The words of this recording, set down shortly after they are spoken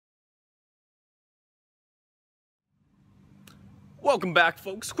Welcome back,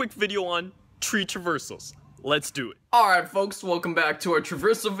 folks. Quick video on tree traversals. Let's do it. Alright folks, welcome back to our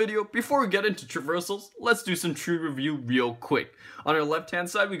traversal video. Before we get into traversals, let's do some tree review real quick. On our left hand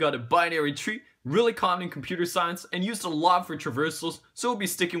side we got a binary tree, really common in computer science and used a lot for traversals, so we'll be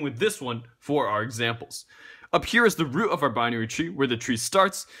sticking with this one for our examples. Up here is the root of our binary tree, where the tree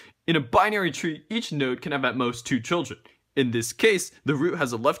starts. In a binary tree, each node can have at most 2 children. In this case, the root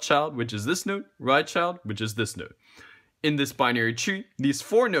has a left child, which is this node, right child, which is this node. In this binary tree, these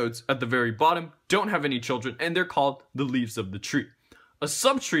 4 nodes at the very bottom don't have any children, and they're called the leaves of the tree. A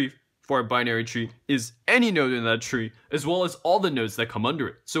subtree for a binary tree is any node in that tree, as well as all the nodes that come under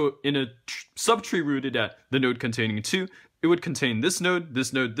it. So in a subtree rooted at the node containing 2, it would contain this node,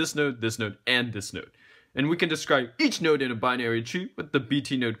 this node, this node, this node, and this node. And we can describe each node in a binary tree with the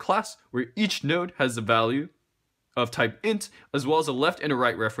BT node class, where each node has a value of type int, as well as a left and a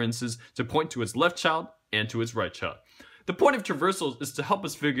right references to point to its left child and to its right child. The point of traversals is to help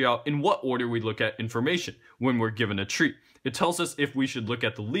us figure out in what order we look at information when we're given a tree. It tells us if we should look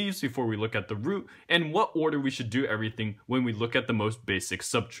at the leaves before we look at the root, and what order we should do everything when we look at the most basic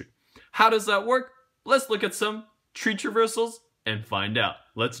subtree. How does that work? Let's look at some tree traversals and find out.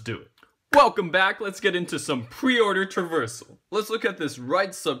 Let's do it. Welcome back. Let's get into some preorder traversal. Let's look at this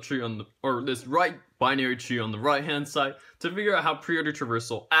right subtree this right binary tree on the right hand side to figure out how preorder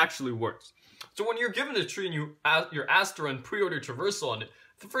traversal actually works. So when you're given a tree and you're asked to run preorder traversal on it,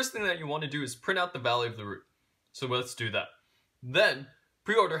 the first thing that you want to do is print out the value of the root. So let's do that. Then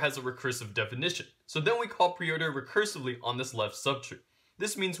preorder has a recursive definition. So then we call preorder recursively on this left subtree.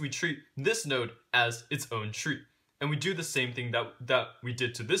 This means we treat this node as its own tree. And we do the same thing that we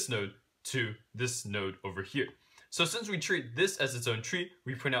did to this node over here. So since we treat this as its own tree,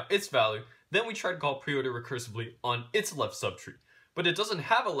 we print out its value, then we try to call preorder recursively on its left subtree. But it doesn't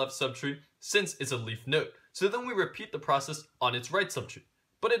have a left subtree since it's a leaf node. So then we repeat the process on its right subtree.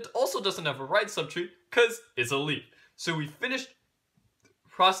 But it also doesn't have a right subtree because it's a leaf. So we finished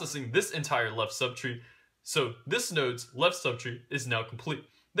processing this entire left subtree. So this node's left subtree is now complete.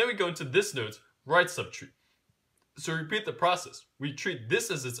 Then we go into this node's right subtree. So repeat the process. We treat this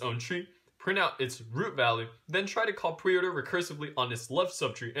as its own tree, print out its root value, then try to call preorder recursively on its left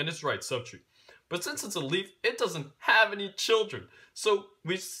subtree and its right subtree. But since it's a leaf, it doesn't have any children. So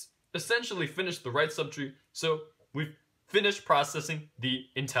we essentially finished the right subtree, so we've finished processing the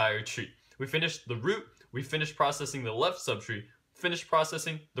entire tree. We finished the root, we finished processing the left subtree, finished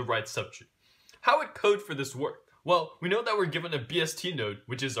processing the right subtree. How would code for this work? Well, we know that we're given a BST node,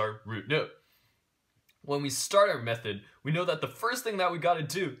 which is our root node. When we start our method, we know that the first thing that we gotta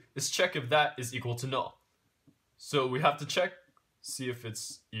do is check if that is equal to null. So we have to check, see if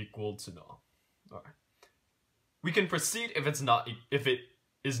it's equal to null. Alright. We can proceed if it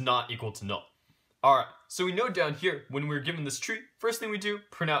is not equal to null. Alright, so we know down here, when we're given this tree, first thing we do,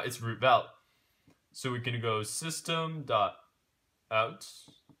 print out its root value. So we can go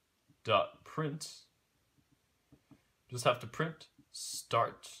system.out.print. Just have to print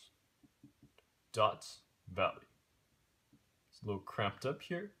start.value. It's a little cramped up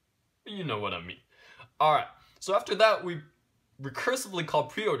here, but you know what I mean. Alright, so after that, we recursively call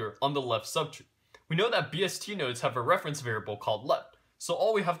preorder on the left subtree. We know that BST nodes have a reference variable called left, so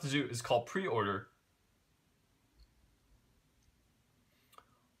all we have to do is call preorder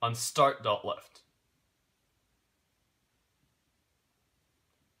on start.left.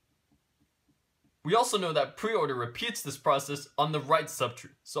 We also know that preorder repeats this process on the right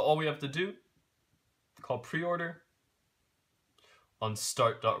subtree, so all we have to do is call preorder on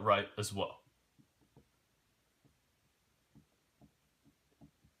start.right as well.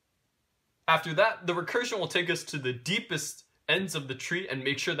 After that, the recursion will take us to the deepest ends of the tree and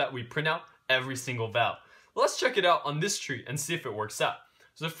make sure that we print out every single value. Let's check it out on this tree and see if it works out.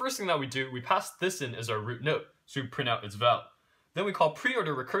 So the first thing that we do, we pass this in as our root node, so we print out its value. Then we call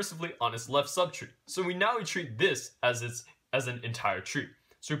preorder recursively on its left subtree. So we treat this as an entire tree.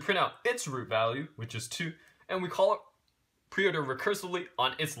 So we print out its root value, which is 2, and we call it preorder recursively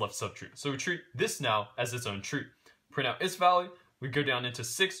on its left subtree. So we treat this now as its own tree. Print out its value. We go down into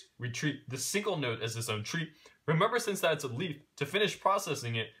 6, we treat the single node as its own tree. Remember, since that's a leaf, to finish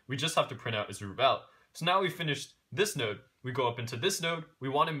processing it, we just have to print out its root value. So now we finished this node, we go up into this node, we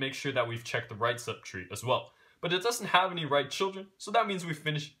want to make sure that we've checked the right subtree as well. But it doesn't have any right children, so that means we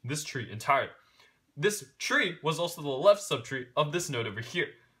finished this tree entirely. This tree was also the left subtree of this node over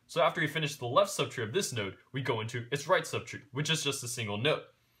here. So after we finish the left subtree of this node, we go into its right subtree, which is just a single node.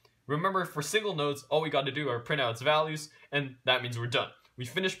 Remember, for single nodes, all we got to do are print out its values, and that means we're done. We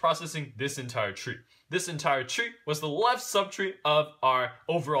finished processing this entire tree. This entire tree was the left subtree of our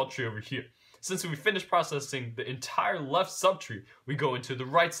overall tree over here. Since we finished processing the entire left subtree, we go into the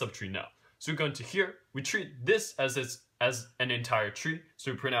right subtree now. So we go into here, we treat this as an entire tree,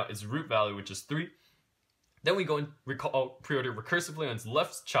 so we print out its root value, which is 3. Then we go and preorder recursively on its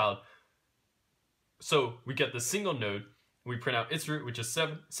left child, so we get the single node, we print out its root, which is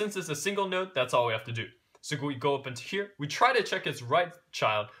 7. Since it's a single node, that's all we have to do. So we go up into here, we try to check its right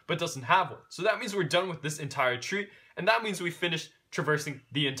child, but doesn't have one. So that means we're done with this entire tree, and that means we finished traversing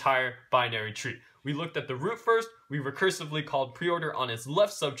the entire binary tree. We looked at the root first, we recursively called preorder on its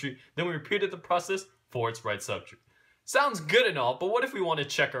left subtree, then we repeated the process for its right subtree. Sounds good and all, but what if we want to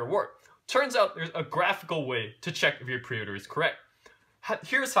check our work? Turns out there's a graphical way to check if your preorder is correct.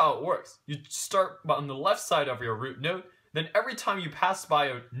 Here's how it works. You start on the left side of your root node, then every time you pass by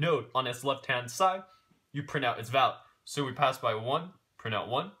a node on its left-hand side, you print out its value. So we pass by 1, print out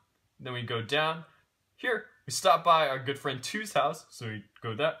 1, then we go down. Here, we stop by our good friend 2's house, so we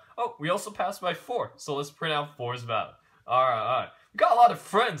go that. Oh, we also pass by 4, so let's print out 4's value. Alright. We got a lot of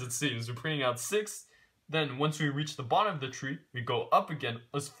friends, it seems. We're printing out 6. Then once we reach the bottom of the tree, we go up again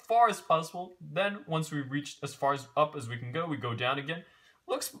as far as possible. Then once we reach as far up as we can go, we go down again.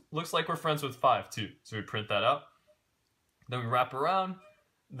 Looks like we're friends with 5 too, so we print that out. Then we wrap around,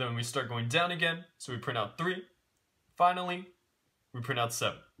 then we start going down again, so we print out 3. Finally, we print out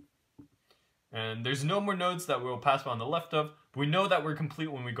 7. And there's no more nodes that we'll pass by on the left of, but we know that we're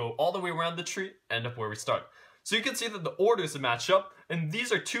complete when we go all the way around the tree, end up where we start. So you can see that the orders match up, and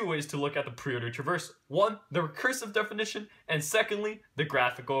these are 2 ways to look at the preorder traversal. 1, the recursive definition, and secondly, the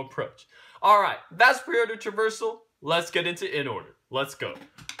graphical approach. Alright, that's preorder traversal. Let's get into Inorder. Let's go.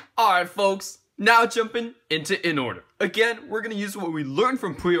 Alright folks, now jumping into Inorder. Again, we're going to use what we learned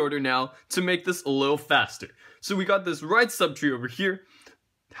from preorder now to make this a little faster. So we got this right subtree over here.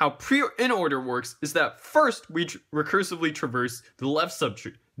 How Inorder works is that first we recursively traverse the left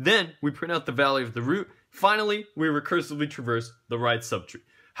subtree. Then we print out the value of the root. Finally, we recursively traverse the right subtree.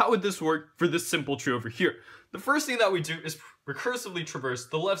 How would this work for this simple tree over here? The first thing that we do is recursively traverse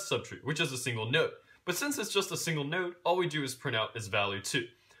the left subtree, which is a single node. But since it's just a single node, all we do is print out its value 2.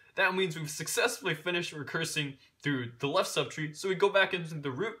 That means we've successfully finished recursing through the left subtree, so we go back into the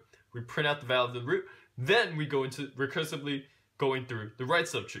root, we print out the value of the root, then we go into recursively going through the right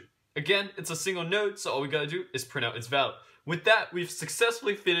subtree. Again, it's a single node, so all we gotta do is print out its value. With that, we've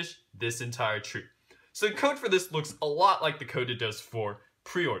successfully finished this entire tree. So the code for this looks a lot like the code it does for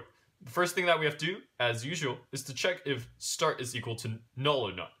preorder. The first thing that we have to do, as usual, is to check if start is equal to null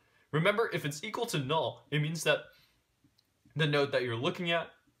or not. Remember, if it's equal to null, it means that the node that you're looking at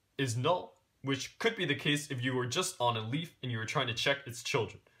is null, which could be the case if you were just on a leaf and you were trying to check its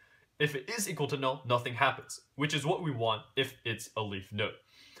children. If it is equal to null, nothing happens, which is what we want if it's a leaf node.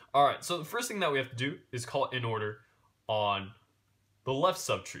 Alright, so the first thing that we have to do is call Inorder on the left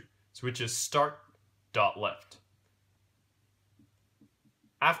subtree, which is start.left.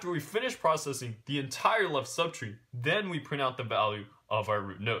 After we finish processing the entire left subtree, then we print out the value of our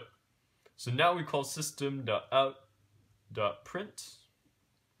root node. So now we call system.out.print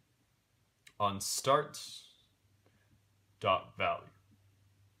on start.value.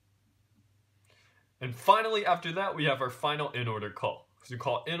 And finally, after that, we have our final Inorder call. So we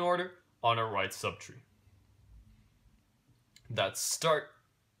call Inorder on our right subtree. That's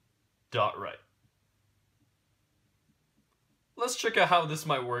start.right. Let's check out how this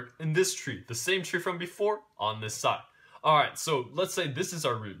might work in this tree, the same tree from before, on this side. Alright, so let's say this is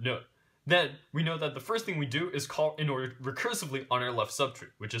our root node. Then, we know that the first thing we do is call Inorder recursively on our left subtree,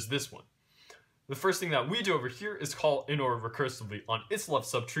 which is this one. The first thing that we do over here is call Inorder recursively on its left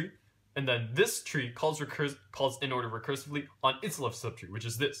subtree, and then this tree calls Inorder recursively on its left subtree, which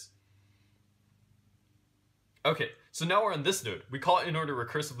is this. Okay, so now we're on this node. We call Inorder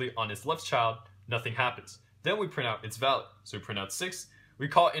recursively on its left child, nothing happens. Then we print out its value, so we print out 6. We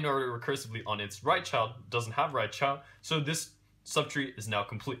call Inorder recursively on its right child, doesn't have right child, so this subtree is now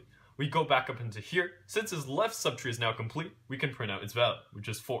complete. We go back up into here. Since its left subtree is now complete, we can print out its value, which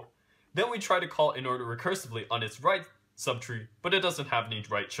is 4. Then we try to call Inorder recursively on its right subtree, but it doesn't have any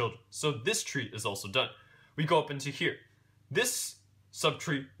right children, so this tree is also done. We go up into here. This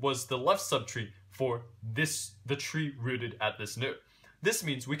subtree was the left subtree for the tree rooted at this node. This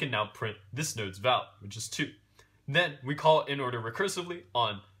means we can now print this node's value, which is 2. Then we call Inorder recursively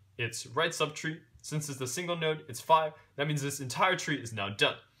on its right subtree. Since it's a single node, it's 5. That means this entire tree is now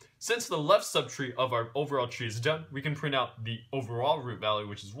done. Since the left subtree of our overall tree is done, we can print out the overall root value,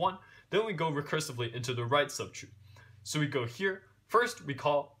 which is 1. Then we go recursively into the right subtree. So we go here. First, we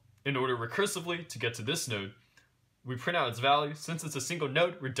call Inorder recursively to get to this node. We print out its value. Since it's a single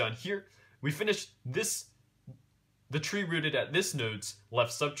node, we're done here. We finish this the tree rooted at this node's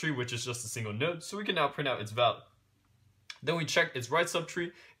left subtree, which is just a single node, so we can now print out its value. Then we check its right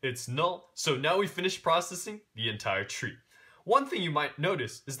subtree, it's null, so now we finish processing the entire tree. One thing you might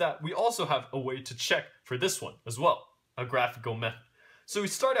notice is that we also have a way to check for this one as well, a graphical method. So we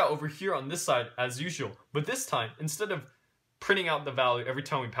start out over here on this side as usual, but this time, instead of printing out the value every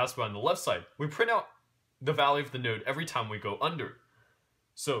time we pass by on the left side, we print out the value of the node every time we go under it.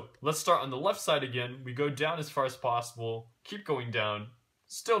 So let's start on the left side again. We go down as far as possible, keep going down,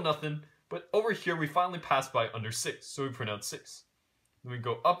 still nothing, but over here we finally pass by under 6, so we print out 6. Then we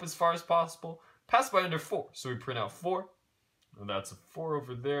go up as far as possible, pass by under 4, so we print out 4, and that's a 4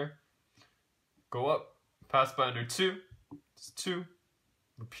 over there. Go up, pass by under 2, it's 2,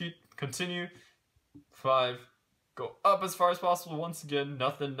 repeat, continue, 5, go up as far as possible once again,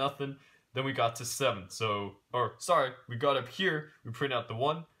 nothing, nothing. Then we got to 7, we got up here, we print out the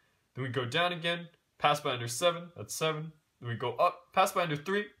 1, then we go down again, pass by under 7, that's 7, then we go up, pass by under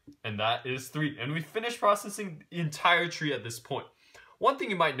 3, and that is 3, and we finish processing the entire tree at this point. One thing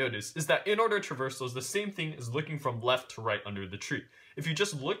you might notice is that Inorder Traversal is the same thing as looking from left to right under the tree. If you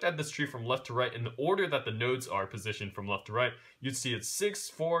just looked at this tree from left to right in the order that the nodes are positioned from left to right, you'd see it's 6,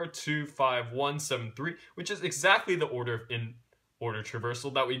 4, 2, 5, 1, 7, 3, which is exactly the order of Inorder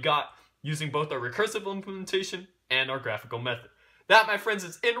Traversal that we got using both our recursive implementation and our graphical method. That, my friends,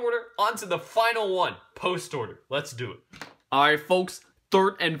 is Inorder. On to the final one, Postorder. Let's do it. Alright folks,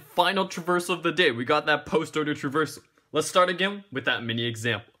 third and final traversal of the day. We got that Postorder Traversal. Let's start again with that mini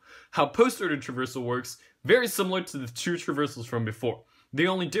example. How Postorder Traversal works, very similar to the two traversals from before. The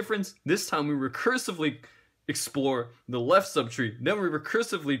only difference, this time we recursively explore the left subtree, then we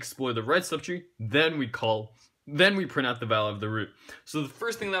recursively explore the right subtree, then we print out the value of the root. So the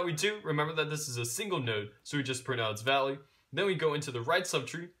first thing that we do, remember that this is a single node, so we just print out its value. Then we go into the right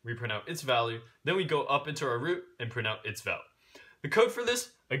subtree, we print out its value. Then we go up into our root and print out its value. The code for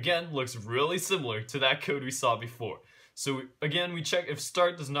this, again, looks really similar to that code we saw before. So again, we check if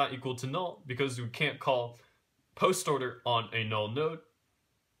start does not equal to null because we can't call postorder on a null node.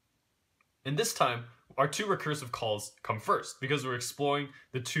 And this time, our two recursive calls come first because we're exploring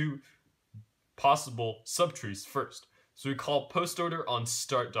the two possible subtrees first. So we call postorder on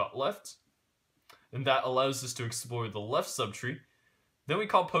start.left, and that allows us to explore the left subtree. Then we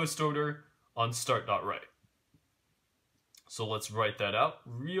call postorder on start.right. So let's write that out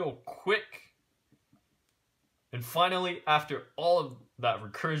real quick. And finally, after all of that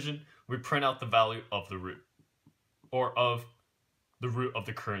recursion, we print out the value of the root, or of the root of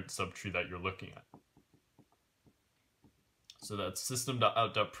the current subtree that you're looking at. So that's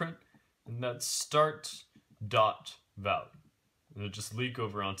system.out.print, and that's start.value. And it'll just leak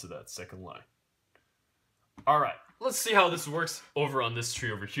over onto that second line. Alright, let's see how this works over on this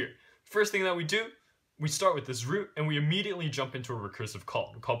tree over here. First thing that we do, we start with this root, and we immediately jump into a recursive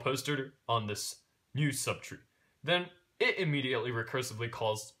call. We call postorder on this new subtree. Then it immediately recursively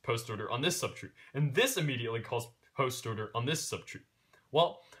calls postorder on this subtree, and this immediately calls postorder on this subtree.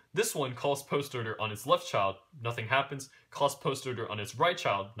 Well, this one calls postorder on its left child, nothing happens, calls postorder on its right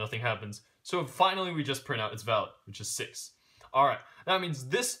child, nothing happens, so finally we just print out its value, which is 6. Alright, that means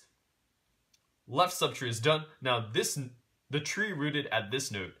this left subtree is done. Now the tree rooted at this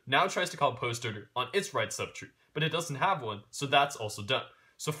node now tries to call postorder on its right subtree, but it doesn't have one, so that's also done.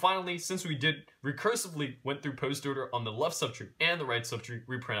 So finally, since we recursively went through postorder on the left subtree and the right subtree,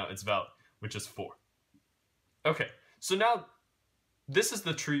 we print out its value, which is 4. Okay, so now this is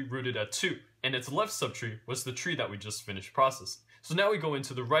the tree rooted at 2, and its left subtree was the tree that we just finished processing. So now we go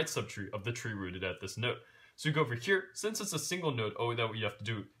into the right subtree of the tree rooted at this node. So we go over here, since it's a single node, all that we have to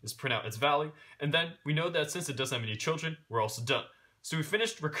do is print out its value, and then we know that since it doesn't have any children, we're also done. So we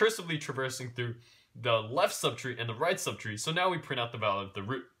finished recursively traversing through the left subtree and the right subtree, so now we print out the value of the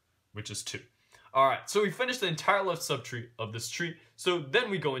root, which is 2. Alright, so we finished the entire left subtree of this tree, so then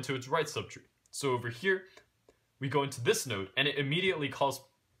we go into its right subtree. So over here, we go into this node, and it immediately calls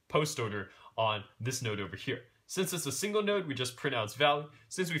postorder on this node over here. Since it's a single node, we just print out its value.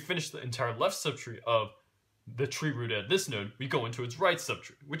 Since we finished the entire left subtree of the tree rooted at this node, we go into its right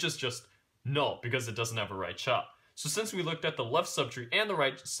subtree, which is just null because it doesn't have a right child. So since we looked at the left subtree and the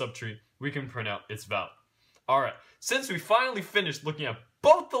right subtree, we can print out its value. Alright, since we finally finished looking at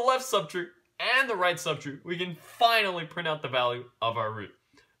both the left subtree and the right subtree, we can finally print out the value of our root.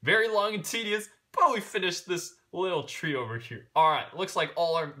 Very long and tedious, but we finished this little tree over here. Alright, looks like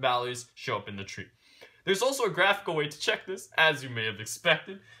all our values show up in the tree. There's also a graphical way to check this, as you may have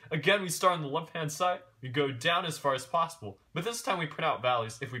expected. Again, we start on the left-hand side, we go down as far as possible, but this time we print out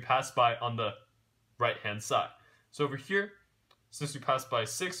values if we pass by on the right-hand side. So over here, since we passed by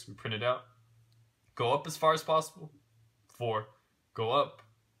 6, we print it out. Go up as far as possible, 4, go up,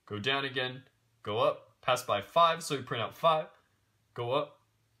 go down again, go up, pass by 5, so we print out 5, go up,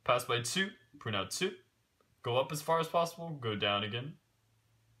 pass by 2, print out 2, go up as far as possible, go down again,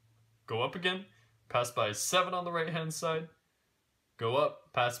 go up again, pass by 7 on the right hand side, go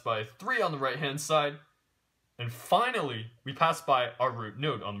up, pass by 3 on the right hand side, and finally we pass by our root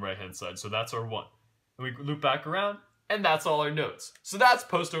node on the right hand side, so that's our 1. And we loop back around, and that's all our nodes. So that's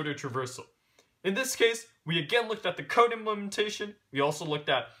Postorder Traversal. In this case, we again looked at the code implementation, we also looked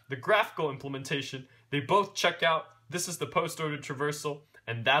at the graphical implementation. They both check out. This is the Postorder Traversal,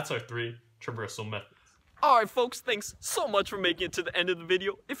 and that's our 3 traversal methods. Alright folks, thanks so much for making it to the end of the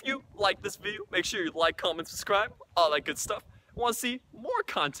video. If you like this video, make sure you like, comment, subscribe, all that good stuff. Want to see more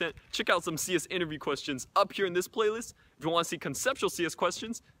content? Check out some CS interview questions up here in this playlist. If you want to see conceptual CS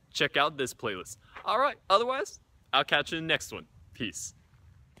questions, check out this playlist. Alright, otherwise, I'll catch you in the next one. Peace.